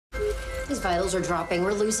His vitals are dropping.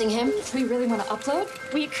 We're losing him. We really want to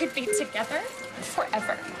upload? We could be together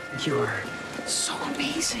forever. You're so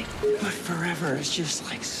amazing. But forever is just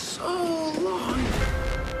like so long.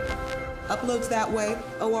 Upload's that way,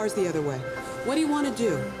 OR's the other way. What do you want to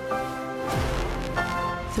do?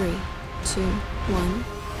 3, 2,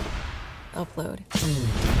 1. Upload.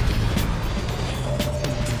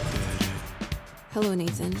 Hello,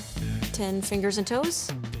 Nathan. 10 fingers and toes?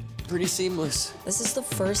 Pretty seamless. This is the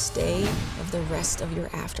first day of the rest of your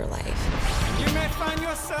afterlife. You may find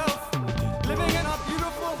yourself living in a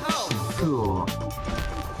beautiful house. Cool.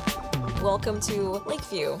 Welcome to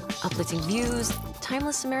Lakeview. Uplifting views,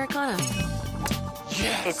 timeless Americana.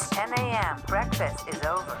 Yes. It's 10 a.m. Breakfast is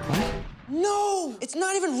over. What? No! It's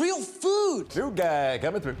not even real food! New guy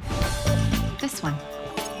coming through. This one.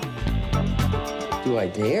 Do I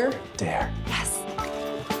dare? Dare. Yes.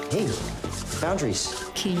 Hey, boundaries.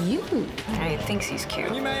 Cute. He thinks he's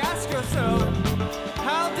cute. You may ask yourself,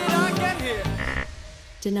 how did I get here?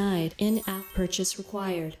 Denied. In-app purchase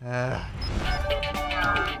required.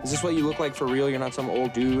 Is this what you look like for real? You're not some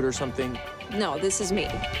old dude or something? No, this is me.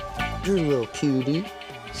 You're a little cutie.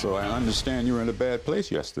 So I understand you were in a bad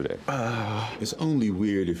place yesterday. It's only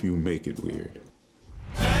weird if you make it weird.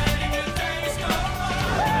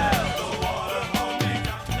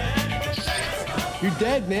 You're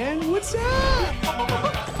dead, man. What's up?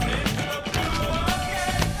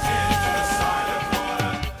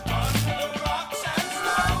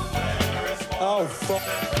 Oh, fuck.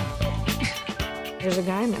 There's a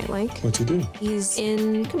guy I might like. What's he do? He's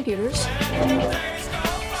in computers.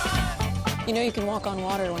 You know you can walk on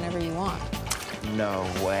water whenever you want. No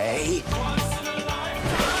way.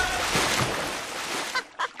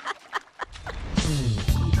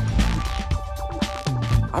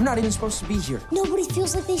 I'm not even supposed to be here. Nobody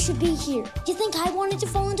feels like they should be here. You think I wanted to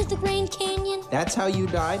fall into the Grand Canyon? That's how you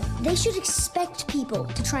died? They should expect people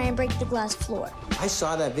to try and break the glass floor. I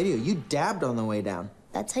saw that video. You dabbed on the way down.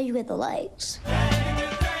 That's how you get the likes.